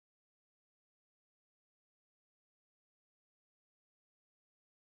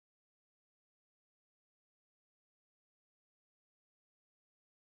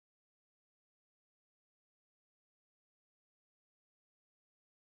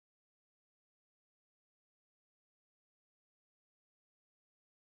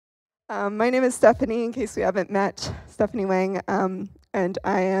My name is Stephanie, in case we haven't met, Stephanie Wang, and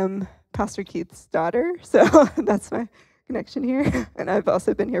I am Pastor Keith's daughter, so that's my connection here, and I've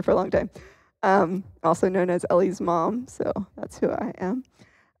also been here for a long time. Also known as Ellie's mom, so that's who I am.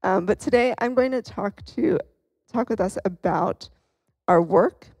 But today I'm going to talk with us about our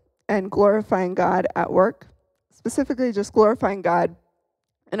work and glorifying God at work, specifically just glorifying God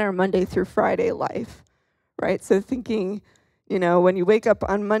in our Monday through Friday life, right? So thinking, when you wake up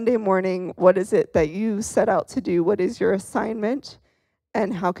on Monday morning, what is it that you set out to do? What is your assignment?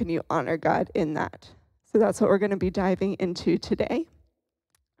 And how can you honor God in that? So that's what we're going to be diving into today.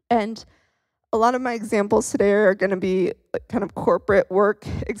 And a lot of my examples today are going to be kind of corporate work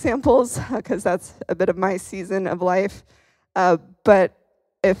examples, because that's a bit of my season of life. But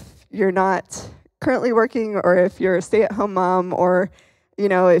if you're not currently working, or if you're a stay-at-home mom, or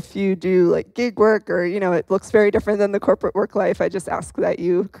if you do like gig work, or it looks very different than the corporate work life, I just ask that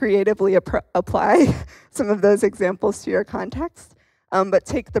you creatively apply some of those examples to your context, but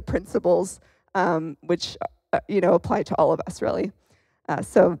take the principles which apply to all of us, really.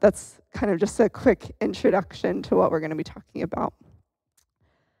 So that's kind of just a quick introduction to what we're going to be talking about.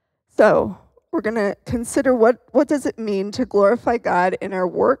 So we're going to consider what does it mean to glorify God in our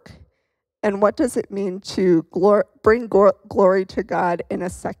work, and what does it mean to bring glory to God in a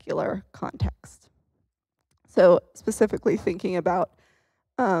secular context? So specifically thinking about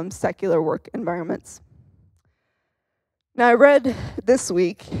secular work environments. Now, I read this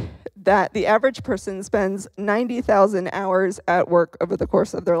week that the average person spends 90,000 hours at work over the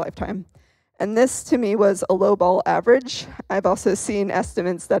course of their lifetime. And this, to me, was a lowball average. I've also seen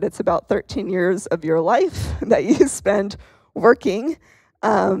estimates that it's about 13 years of your life that you spend working.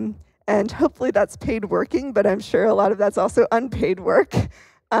 And hopefully that's paid working, but I'm sure a lot of that's also unpaid work.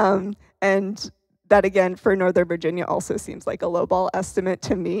 And that, again, for Northern Virginia also seems like a lowball estimate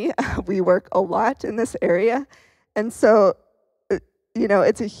to me. We work a lot in this area. And so,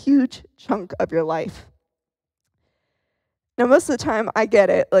 it's a huge chunk of your life. Now, most of the time, I get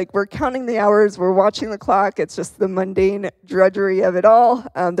it. Like, we're counting the hours, we're watching the clock. It's just the mundane drudgery of it all.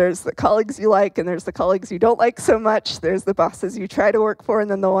 There's the colleagues you like, and there's the colleagues you don't like so much. There's the bosses you try to work for,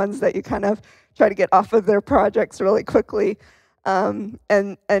 and then the ones that you kind of try to get off of their projects really quickly. And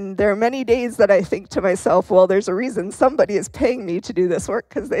there are many days that I think to myself, well, there's a reason somebody is paying me to do this work,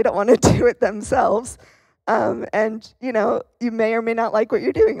 because they don't want to do it themselves. And you may or may not like what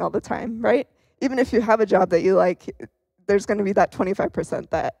you're doing all the time, right? Even if you have a job that you like, there's going to be that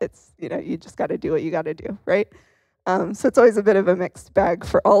 25% that it's, you just got to do what you got to do, right? So it's always a bit of a mixed bag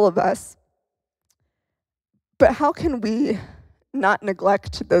for all of us. But how can we not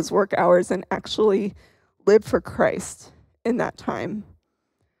neglect those work hours and actually live for Christ in that time?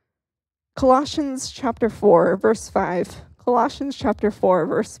 Colossians chapter 4, verse 5. Colossians chapter 4,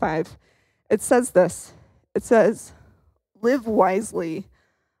 verse 5. It says this. It says, "Live wisely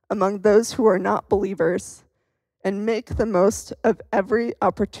among those who are not believers, and make the most of every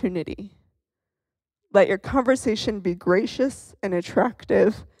opportunity. Let your conversation be gracious and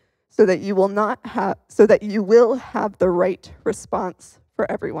attractive, so that you will have the right response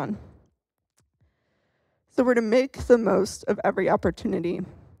for everyone." So we're to make the most of every opportunity.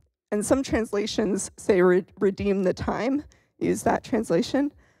 And some translations say redeem the time, use that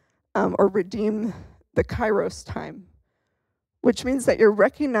translation, or redeem the kairos time, which means that you're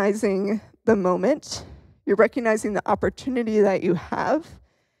recognizing the moment, you're recognizing the opportunity that you have,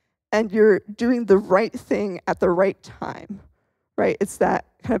 and you're doing the right thing at the right time, right? It's that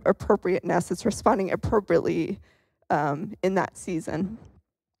kind of appropriateness. It's responding appropriately in that season.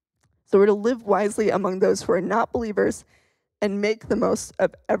 So we're to live wisely among those who are not believers and make the most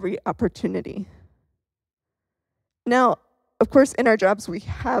of every opportunity. Now, of course, in our jobs, we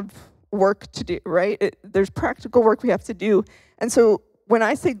have work to do, right? There's practical work we have to do. And so when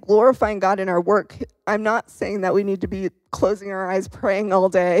I say glorifying God in our work, I'm not saying that we need to be closing our eyes, praying all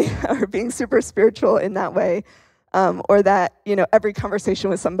day, or being super spiritual in that way, or that, every conversation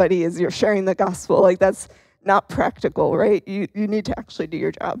with somebody is you're sharing the gospel. Like, that's not practical, right? You need to actually do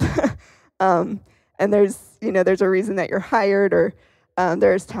your job. And there's a reason that you're hired, or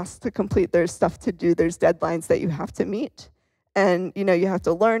there's tasks to complete, there's stuff to do, there's deadlines that you have to meet. And, you have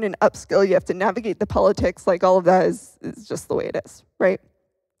to learn and upskill, you have to navigate the politics, like all of that is just the way it is, right?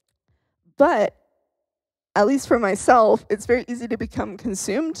 But at least for myself, it's very easy to become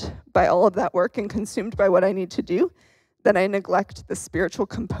consumed by all of that work and consumed by what I need to do, that I neglect the spiritual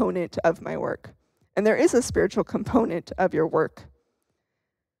component of my work. And there is a spiritual component of your work.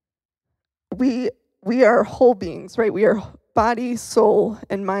 We are whole beings, right? We are body, soul,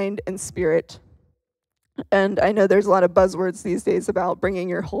 and mind, and spirit. And I know there's a lot of buzzwords these days about bringing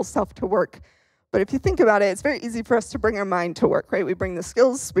your whole self to work. But if you think about it, it's very easy for us to bring our mind to work, right? We bring the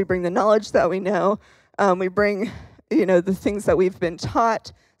skills, we bring the knowledge that we know, we bring, the things that we've been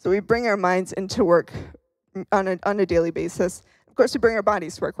taught. So we bring our minds into work on a daily basis. Of course, we bring our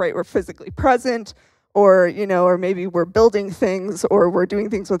bodies to work, right? We're physically present, or maybe we're building things, or we're doing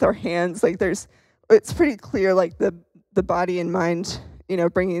things with our hands. Like it's pretty clear, like the body and mind,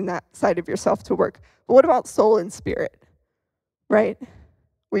 bringing that side of yourself to work. But what about soul and spirit, right?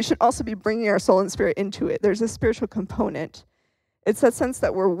 We should also be bringing our soul and spirit into it. There's a spiritual component. It's that sense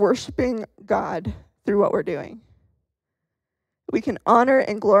that we're worshiping God through what we're doing. We can honor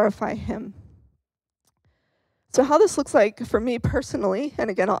and glorify him. So how this looks like for me personally, and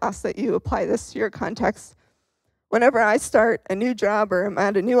again, I'll ask that you apply this to your context. Whenever I start a new job or I'm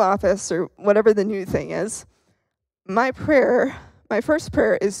at a new office or whatever the new thing is, my first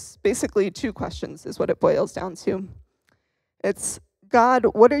prayer is basically 2 questions is what it boils down to. It's, God,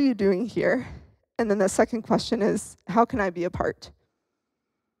 what are you doing here? And then the second question is, how can I be a part?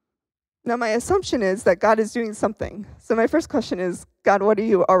 Now, my assumption is that God is doing something. So my first question is, God, what are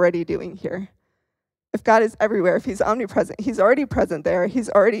you already doing here? If God is everywhere, if he's omnipresent, he's already present there, he's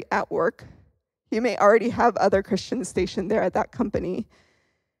already at work. He may already have other Christians stationed there at that company.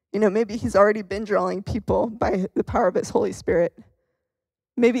 Maybe he's already been drawing people by the power of his Holy Spirit.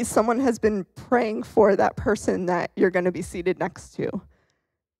 Maybe someone has been praying for that person that you're going to be seated next to.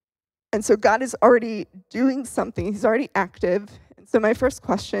 And so God is already doing something. He's already active. And so my first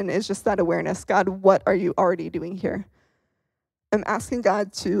question is just that awareness. God, what are you already doing here? I'm asking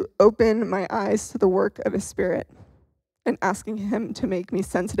God to open my eyes to the work of his Spirit and asking him to make me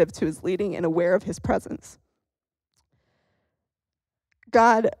sensitive to his leading and aware of his presence.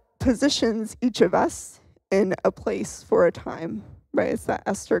 God positions each of us in a place for a time, right? It's that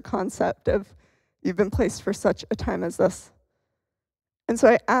Esther concept of you've been placed for such a time as this. And so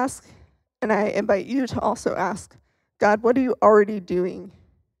I ask, and I invite you to also ask, God, what are you already doing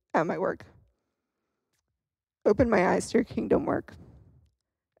at my work? Open my eyes to your kingdom work.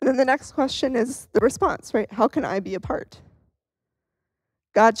 And then the next question is the response, right? How can I be a part?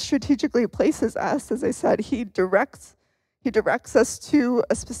 God strategically places us, as I said, he directs us to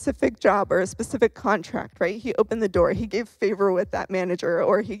a specific job or a specific contract, right? He opened the door. He gave favor with that manager,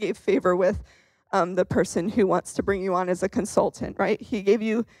 or he gave favor with the person who wants to bring you on as a consultant, right? He gave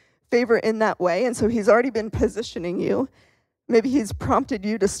you favor in that way, and so he's already been positioning you. Maybe he's prompted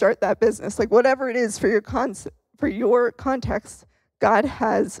you to start that business. Like whatever it is for your context, God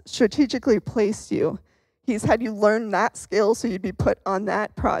has strategically placed you. He's had you learn that skill so you'd be put on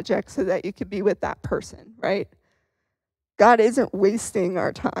that project so that you could be with that person, right? God isn't wasting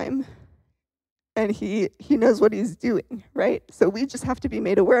our time, and he knows what he's doing, right? So we just have to be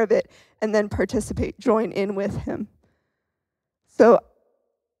made aware of it and then participate, join in with him. So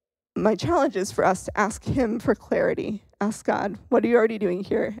my challenge is for us to ask him for clarity. Ask God, what are you already doing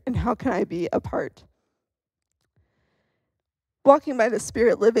here, and how can I be a part? Walking by the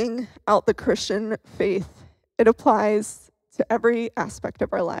Spirit, living out the Christian faith, it applies to every aspect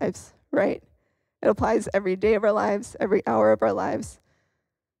of our lives, right? It applies every day of our lives, every hour of our lives.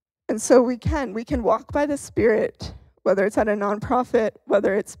 And so we can walk by the Spirit, whether it's at a nonprofit,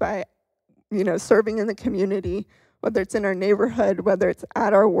 whether it's by, serving in the community, whether it's in our neighborhood, whether it's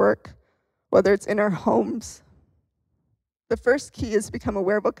at our work, whether it's in our homes. The first key is to become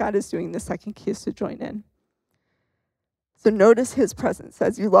aware of what God is doing. The second key is to join in. So notice his presence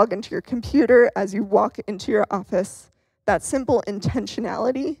as you log into your computer, as you walk into your office. That simple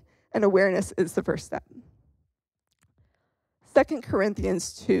intentionality and awareness is the first step. 2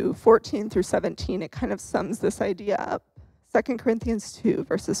 Corinthians 2, 14 through 17, it kind of sums this idea up. 2 Corinthians 2,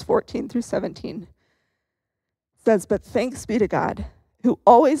 verses 14 through 17 says, "But thanks be to God, who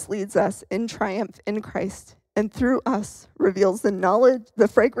always leads us in triumph in Christ, and through us reveals the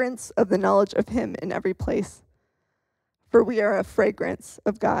fragrance of the knowledge of him in every place. For we are a fragrance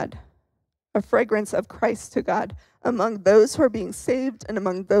of God, a fragrance of Christ to God, among those who are being saved and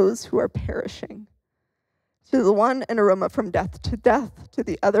among those who are perishing. To the one, an aroma from death to death, to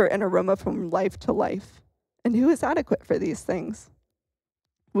the other, an aroma from life to life. And who is adequate for these things?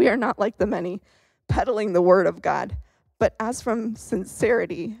 We are not like the many, peddling the word of God, but as from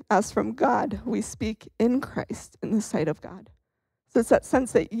sincerity, as from God, we speak in Christ in the sight of God." So it's that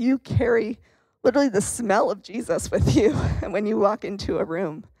sense that you carry literally the smell of Jesus with you when you walk into a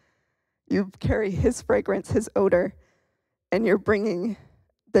room. You carry his fragrance, his odor, and you're bringing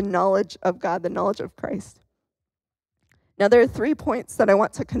the knowledge of God, the knowledge of Christ. Now, there are 3 points that I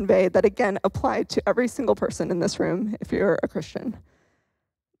want to convey that, again, apply to every single person in this room if you're a Christian.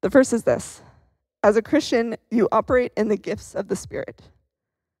 The first is this: As a Christian, you operate in the gifts of the Spirit.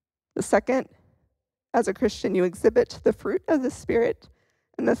 The second, as a Christian, you exhibit the fruit of the Spirit.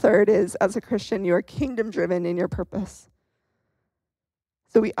 And the third is, as a Christian, you are kingdom-driven in your purpose.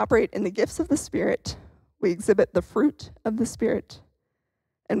 So we operate in the gifts of the Spirit, we exhibit the fruit of the Spirit,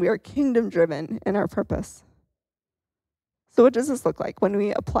 and we are kingdom-driven in our purpose. So what does this look like when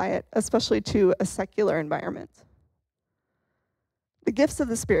we apply it, especially to a secular environment? The gifts of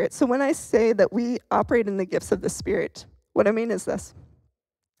the Spirit. So when I say that we operate in the gifts of the Spirit, what I mean is this.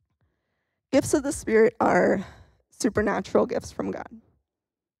 Gifts of the Spirit are supernatural gifts from God,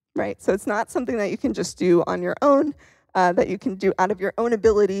 right? So it's not something that you can just do on your own, that you can do out of your own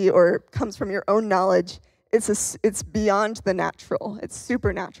ability or comes from your own knowledge. It's beyond the natural. It's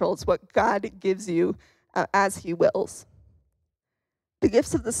supernatural. It's what God gives you as he wills. The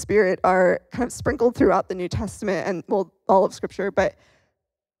gifts of the Spirit are kind of sprinkled throughout the New Testament and, well, all of Scripture, but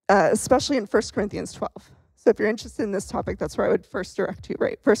especially in 1 Corinthians 12. So if you're interested in this topic, that's where I would first direct you,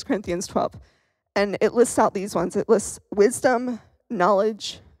 right? 1 Corinthians 12. And it lists out these ones. It lists wisdom,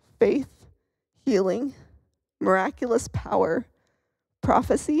 knowledge, faith, healing, miraculous power,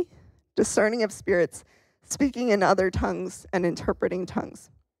 prophecy, discerning of spirits, speaking in other tongues, and interpreting tongues.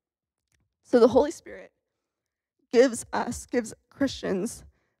 So the Holy Spirit gives Christians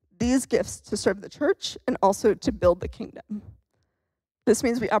these gifts to serve the church and also to build the kingdom. This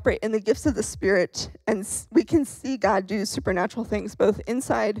means we operate in the gifts of the Spirit, and we can see God do supernatural things both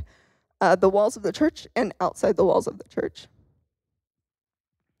inside the walls of the church and outside the walls of the church.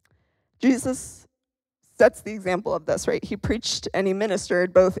 Jesus sets the example of this, right? He preached and he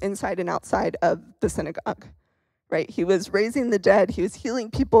ministered both inside and outside of the synagogue, right? He was raising the dead. He was healing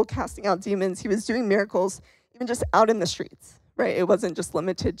people, casting out demons. He was doing miracles, even just out in the streets, right? It wasn't just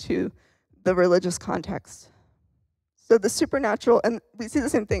limited to the religious context. So the supernatural, and we see the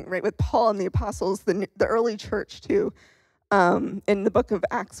same thing, right, with Paul and the apostles, the early church too. In the book of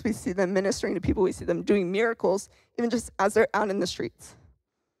Acts, we see them ministering to people. We see them doing miracles, even just as they're out in the streets.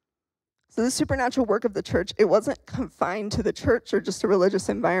 So the supernatural work of the church, it wasn't confined to the church or just a religious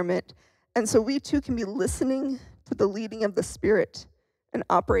environment. And so we too can be listening to the leading of the Spirit and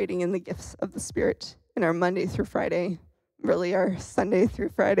operating in the gifts of the Spirit in our Monday through Friday, really our Sunday through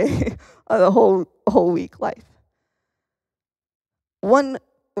Friday, the whole week life. One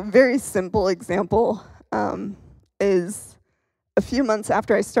very simple example is a few months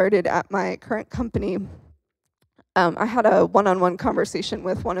after I started at my current company, I had a one-on-one conversation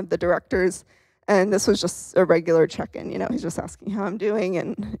with one of the directors, and this was just a regular check-in. He's just asking how I'm doing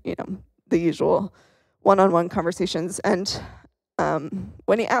and, the usual one-on-one conversations. And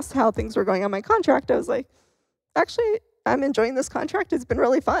when he asked how things were going on my contract, I was like, actually, I'm enjoying this contract. It's been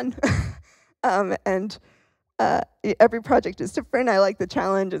really fun. Every project is different. I like the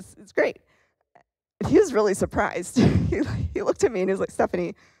challenge. It's great. He was really surprised. He looked at me and he was like,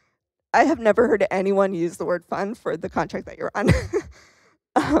 Stephanie, I have never heard anyone use the word fun for the contract that you're on.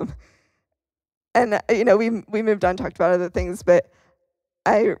 We moved on, talked about other things, but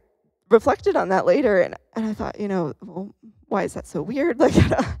I reflected on that later, and I thought, well, why is that so weird? Like,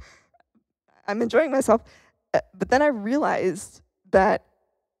 I'm enjoying myself. But then I realized that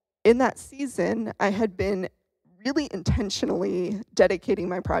in that season, I had been really intentionally dedicating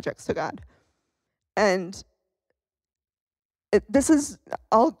my projects to God. And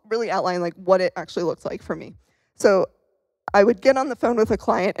I'll really outline like what it actually looks like for me. So I would get on the phone with a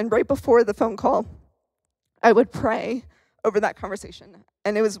client, and right before the phone call, I would pray over that conversation.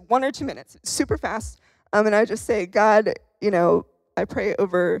 And it was 1 or 2 minutes, super fast. And I would just say, God, I pray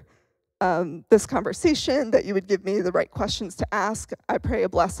over this conversation, that you would give me the right questions to ask. I pray a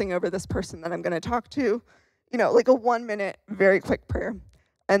blessing over this person that I'm going to talk to. Like a 1-minute, very quick prayer.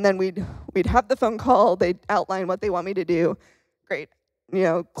 And then we'd have the phone call. They'd outline what they want me to do. Great.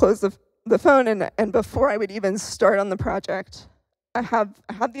 Close the phone. And before I would even start on the project, I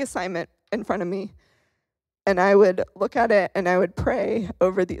had the assignment in front of me. And I would look at it and I would pray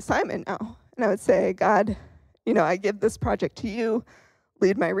over the assignment now. And I would say, God, I give this project to you.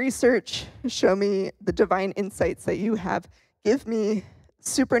 Lead my research. Show me the divine insights that you have. Give me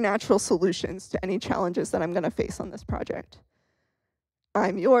supernatural solutions to any challenges that I'm going to face on this project.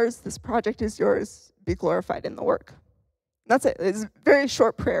 I'm yours. This project is yours. Be glorified in the work. That's it. It's a very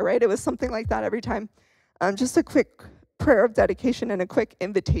short prayer, right? It was something like that every time. Just a quick prayer of dedication and a quick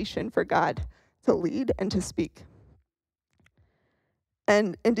invitation for God to lead and to speak.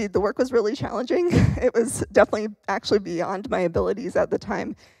 And indeed, the work was really challenging. It was definitely actually beyond my abilities at the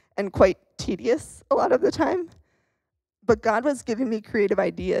time and quite tedious a lot of the time. But God was giving me creative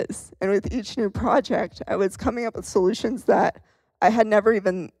ideas. And with each new project, I was coming up with solutions that I had never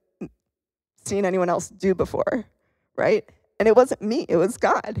even seen anyone else do before, right? And it wasn't me, it was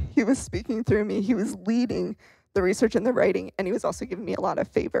God. He was speaking through me. He was leading the research and the writing, and he was also giving me a lot of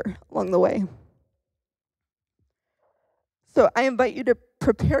favor along the way. So I invite you to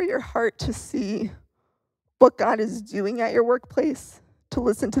prepare your heart to see what God is doing at your workplace, to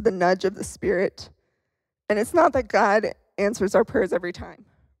listen to the nudge of the Spirit. And it's not that God answers our prayers every time,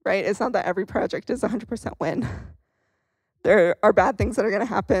 right? It's not that every project is 100% win. There are bad things that are going to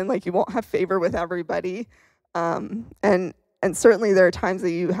happen, like you won't have favor with everybody. And certainly there are times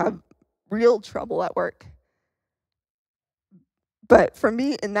that you have real trouble at work. But for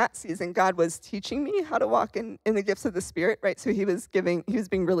me, in that season, God was teaching me how to walk in the gifts of the Spirit, right? So he was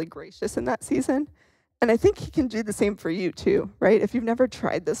being really gracious in that season. And I think he can do the same for you too, right? If you've never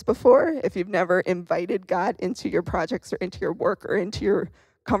tried this before, if you've never invited God into your projects or into your work or into your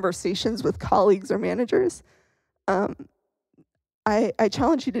conversations with colleagues or managers, I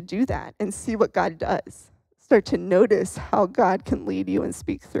challenge you to do that and see what God does. Start to notice how God can lead you and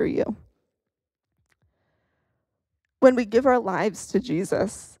speak through you. When we give our lives to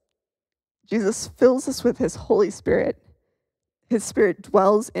Jesus, Jesus fills us with his Holy Spirit. His Spirit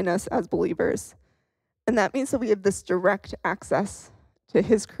dwells in us as believers. And that means that we have this direct access to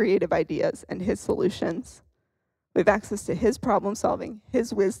his creative ideas and his solutions. We have access to his problem solving,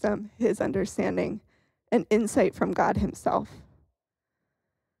 his wisdom, his understanding, and insight from God himself.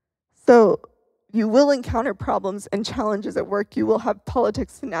 So you will encounter problems and challenges at work. You will have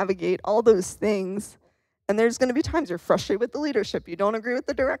politics to navigate, all those things. And there's going to be times you're frustrated with the leadership. You don't agree with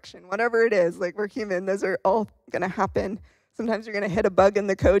the direction, whatever it is. Like, we're human. Those are all going to happen. Sometimes you're going to hit a bug in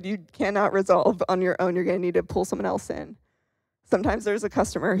the code you cannot resolve on your own. You're going to need to pull someone else in. Sometimes there's a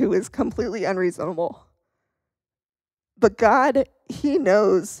customer who is completely unreasonable. But God, he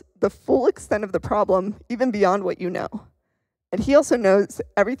knows the full extent of the problem, even beyond what you know. And he also knows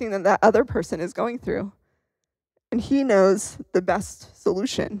everything that other person is going through. And he knows the best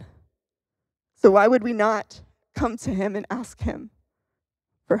solution. So why would we not come to him and ask him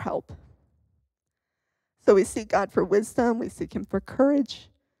for help? So we seek God for wisdom, we seek him for courage,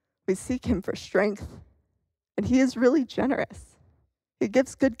 we seek him for strength, and he is really generous. He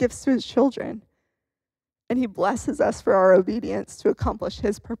gives good gifts to his children, and he blesses us for our obedience to accomplish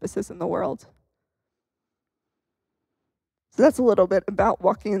his purposes in the world. So that's a little bit about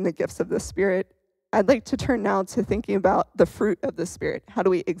walking in the gifts of the Spirit. I'd like to turn now to thinking about the fruit of the Spirit. How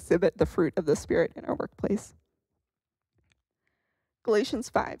do we exhibit the fruit of the Spirit in our workplace? Galatians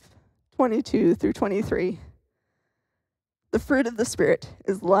 5:22 through 23. The fruit of the Spirit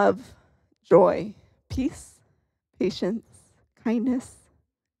is love, joy, peace, patience, kindness,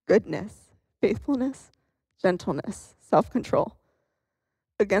 goodness, faithfulness, gentleness, self-control.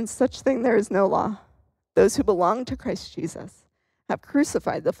 Against such thing there is no law. Those who belong to Christ Jesus have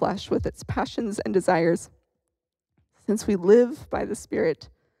crucified the flesh with its passions and desires. Since we live by the Spirit,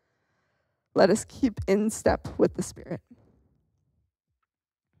 let us keep in step with the Spirit.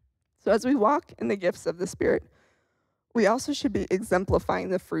 So as we walk in the gifts of the Spirit, we also should be exemplifying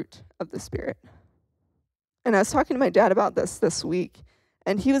the fruit of the Spirit. And I was talking to my dad about this week,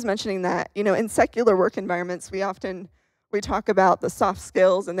 and he was mentioning that, in secular work environments, we talk about the soft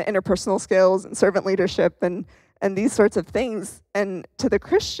skills and the interpersonal skills and servant leadership and these sorts of things. And to the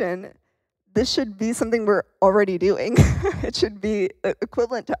Christian, this should be something we're already doing. It should be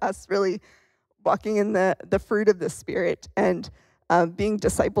equivalent to us really walking in the fruit of the Spirit and being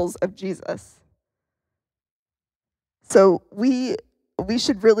disciples of Jesus. So we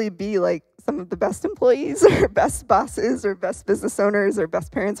should really be like some of the best employees or best bosses or best business owners or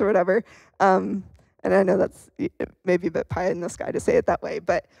best parents or whatever. And I know that's maybe a bit pie in the sky to say it that way,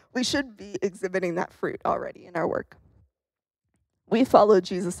 but we should be exhibiting that fruit already in our work. We follow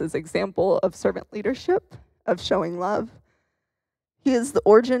Jesus' example of servant leadership, of showing love. He is the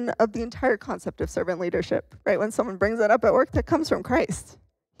origin of the entire concept of servant leadership, right? When someone brings that up at work, that comes from Christ.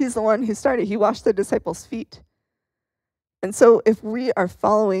 He's the one who started. He washed the disciples' feet. And so if we are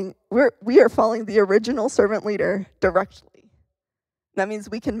following the original servant leader directly. That means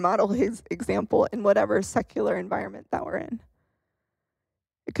we can model his example in whatever secular environment that we're in.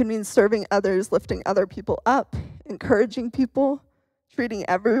 It could mean serving others, lifting other people up, encouraging people, treating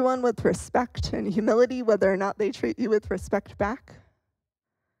everyone with respect and humility, whether or not they treat you with respect back.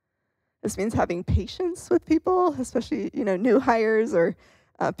 This means having patience with people, especially new hires or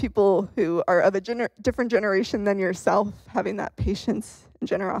people who are of a different generation than yourself, having that patience and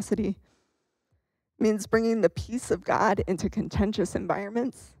generosity. It means bringing the peace of God into contentious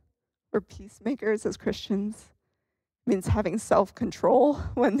environments. We're peacemakers as Christians. It means having self-control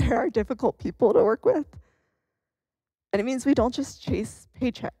when there are difficult people to work with. And it means we don't just chase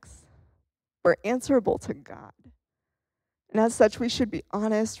paychecks. We're answerable to God. And as such, we should be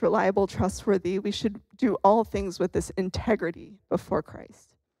honest, reliable, trustworthy. We should do all things with this integrity before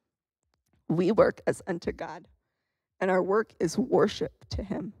Christ. We work as unto God, and our work is worship to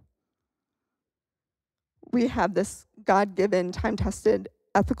him. We have this God-given, time-tested,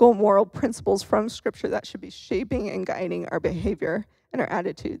 ethical, moral principles from Scripture that should be shaping and guiding our behavior and our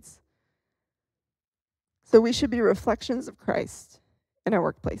attitudes. So we should be reflections of Christ in our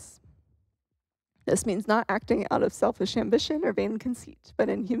workplace. This means not acting out of selfish ambition or vain conceit, but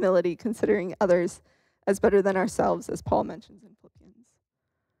in humility, considering others as better than ourselves, as Paul mentions in Philippians.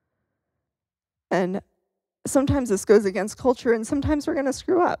 And sometimes this goes against culture, and sometimes we're going to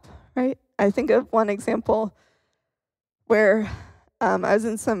screw up, right? I think of one example where I've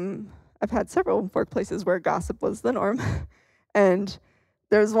had several workplaces where gossip was the norm. And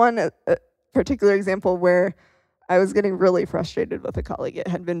there's one particular example where I was getting really frustrated with a colleague. It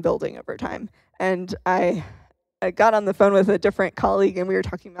had been building over time. And I got on the phone with a different colleague, and we were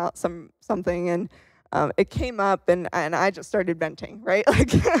talking about something, and it came up, and I just started venting, right?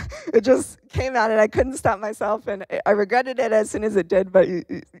 Like, it just came out, and I couldn't stop myself, and I regretted it as soon as it did, but you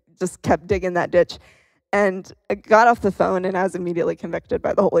just kept digging that ditch. And I got off the phone, and I was immediately convicted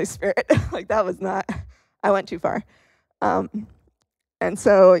by the Holy Spirit. Like, I went too far. And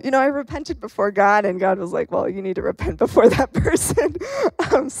so, I repented before God, and God was like, well, you need to repent before that person.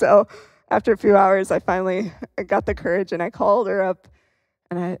 So after a few hours, I finally got the courage, and I called her up,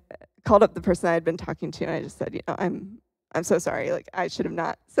 and I called up the person I had been talking to, and I just said, I'm so sorry. Like, I should have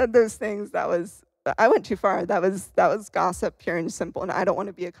not said those things. I went too far. That was gossip, pure and simple, and I don't want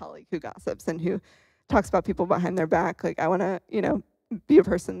to be a colleague who gossips and who talks about people behind their back. Like, I want to, be a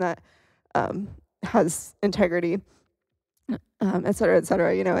person that has integrity. Et cetera,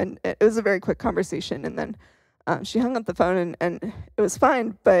 and it was a very quick conversation, and then she hung up the phone, and it was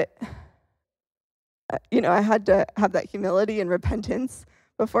fine, but, I had to have that humility and repentance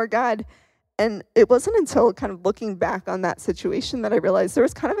before God, and it wasn't until kind of looking back on that situation that I realized there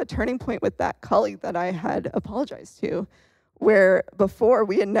was kind of a turning point with that colleague that I had apologized to, where before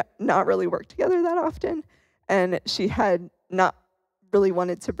we had not really worked together that often, and she had not really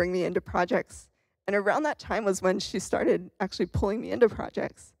wanted to bring me into projects. And around that time was when she started actually pulling me into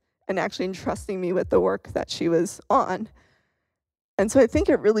projects and actually entrusting me with the work that she was on. And so I think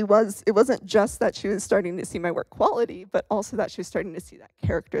it wasn't just that she was starting to see my work quality, but also that she was starting to see that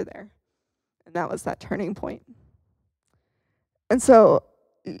character there. And that was that turning point. And so,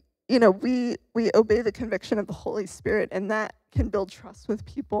 we obey the conviction of the Holy Spirit, and that can build trust with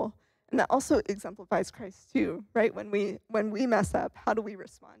people. And that also exemplifies Christ too, right? When we mess up, how do we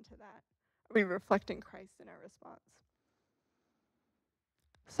respond to that? Are we reflecting Christ in our response?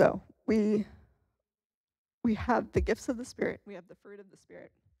 So we have the gifts of the Spirit. We have the fruit of the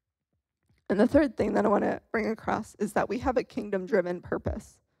Spirit. And the third thing that I want to bring across is that we have a kingdom-driven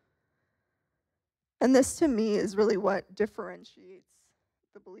purpose. And this, to me, is really what differentiates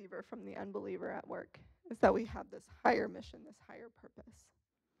the believer from the unbeliever at work, is that we have this higher mission, this higher purpose.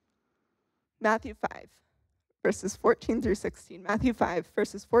 Matthew 5. Verses 14 through 16. Matthew 5,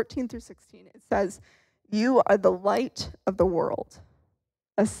 verses 14 through 16. It says, "You are the light of the world.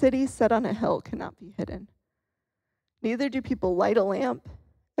 A city set on a hill cannot be hidden. Neither do people light a lamp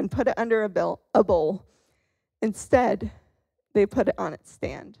and put it under a bowl. Instead, they put it on its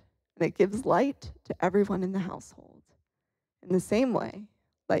stand, and it gives light to everyone in the household. In the same way,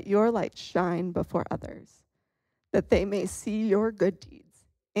 let your light shine before others, that they may see your good deeds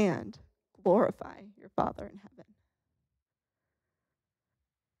and glorify your Father in heaven."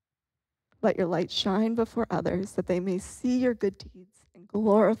 Let your light shine before others, that they may see your good deeds and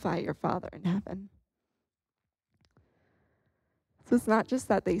glorify your Father in heaven. So it's not just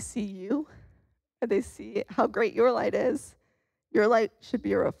that they see you, but they see how great your light is. Your light should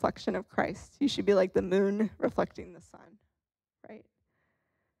be a reflection of Christ. You should be like the moon reflecting the sun, right?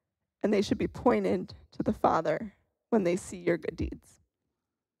 And they should be pointed to the Father when they see your good deeds.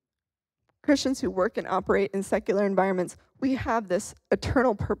 Christians who work and operate in secular environments, we have this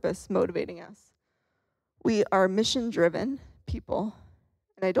eternal purpose motivating us. We are mission-driven people,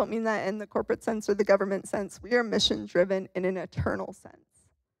 and I don't mean that in the corporate sense or the government sense. We are mission-driven in an eternal sense.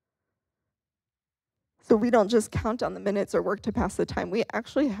 So we don't just count on the minutes or work to pass the time. We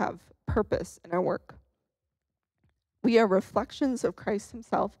actually have purpose in our work. We are reflections of Christ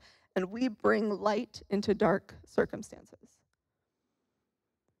himself, and we bring light into dark circumstances.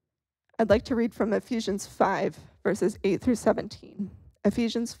 I'd like to read from Ephesians 5, verses 8 through 17.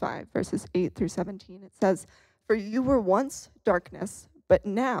 Ephesians 5, verses 8 through 17. It says, "For you were once darkness, but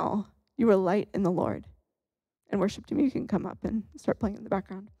now you are light in the Lord." And worship team, you can come up and start playing in the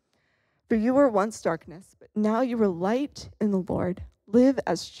background. For you were once darkness, but now you are light in the Lord. Live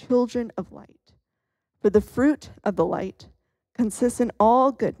as children of light. For the fruit of the light consists in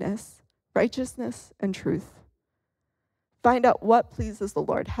all goodness, righteousness, and truth. Find out what pleases the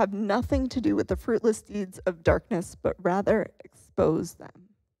Lord. Have nothing to do with the fruitless deeds of darkness, but rather expose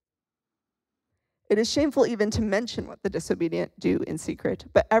them. It is shameful even to mention what the disobedient do in secret,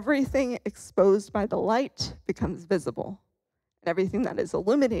 but everything exposed by the light becomes visible, and everything that is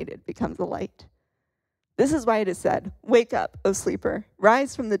illuminated becomes a light. This is why it is said, "Wake up, O sleeper,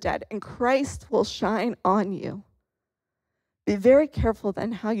 rise from the dead, and Christ will shine on you." Be very careful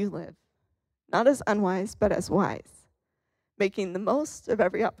then how you live, not as unwise, but as wise, making the most of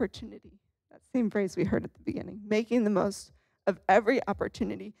every opportunity. That same phrase we heard at the beginning, making the most of every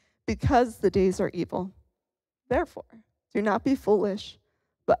opportunity, because the days are evil. Therefore, do not be foolish,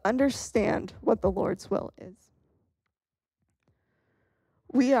 but understand what the Lord's will is.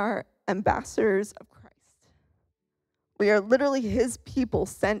 We are ambassadors of Christ. We are literally his people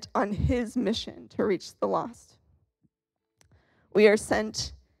sent on his mission to reach the lost. We are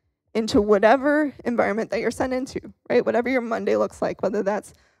sent into whatever environment that you're sent into, right? Whatever your Monday looks like, whether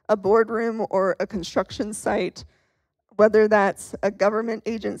that's a boardroom or a construction site, whether that's a government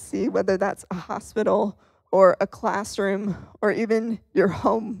agency, whether that's a hospital or a classroom, or even your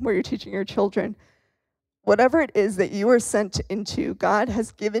home where you're teaching your children. Whatever it is that you are sent into, God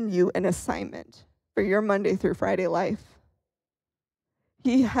has given you an assignment for your Monday through Friday life.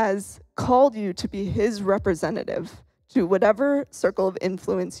 He has called you to be his representative to whatever circle of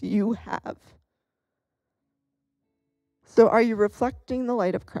influence you have. So are you reflecting the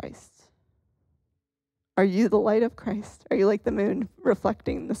light of Christ? Are you the light of Christ? Are you like the moon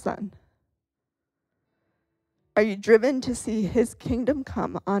reflecting the sun? Are you driven to see his kingdom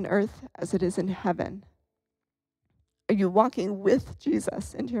come on earth as it is in heaven? Are you walking with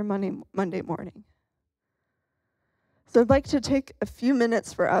Jesus into your Monday morning? So I'd like to take a few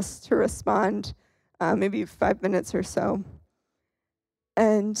minutes for us to respond, maybe 5 minutes or so.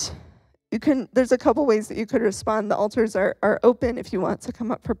 And there's a couple ways that you could respond. The altars are open if you want to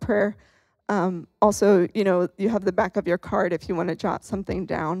come up for prayer. Also, you have the back of your card if you want to jot something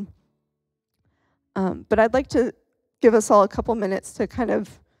down. But I'd like to give us all a couple minutes to kind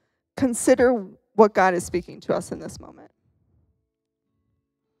of consider what God is speaking to us in this moment.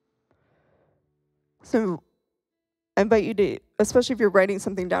 So I invite you to, especially if you're writing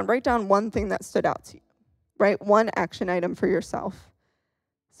something down, write down one thing that stood out to you. Write one action item for yourself.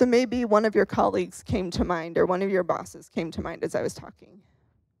 So maybe one of your colleagues came to mind, or one of your bosses came to mind as I was talking.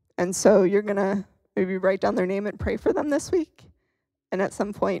 And so you're going to maybe write down their name and pray for them this week. And at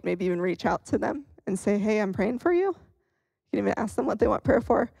some point, maybe even reach out to them and say, "Hey, I'm praying for you." You can even ask them what they want prayer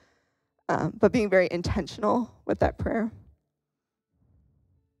for. But being very intentional with that prayer.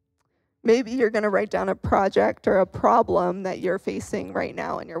 Maybe you're going to write down a project or a problem that you're facing right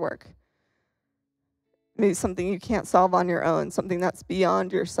now in your work. Maybe something you can't solve on your own, something that's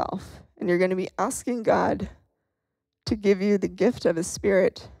beyond yourself. And you're going to be asking God to give you the gift of his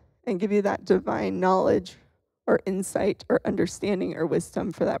Spirit and give you that divine knowledge or insight or understanding or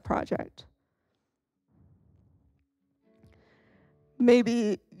wisdom for that project.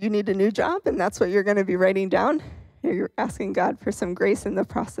 Maybe you need a new job, and that's what you're going to be writing down. You're asking God for some grace in the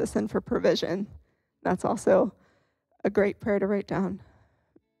process and for provision. That's also a great prayer to write down.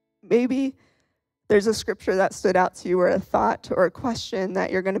 Maybe there's a scripture that stood out to you, or a thought or a question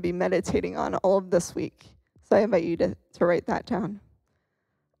that you're going to be meditating on all of this week. So I invite you to write that down.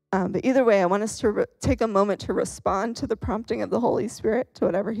 But either way, I want us to take a moment to respond to the prompting of the Holy Spirit, to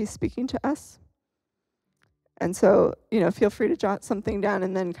whatever he's speaking to us. And so, feel free to jot something down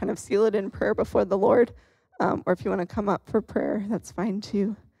and then kind of seal it in prayer before the Lord. Or if you want to come up for prayer, that's fine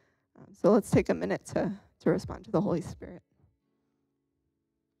too. So let's take a minute to respond to the Holy Spirit.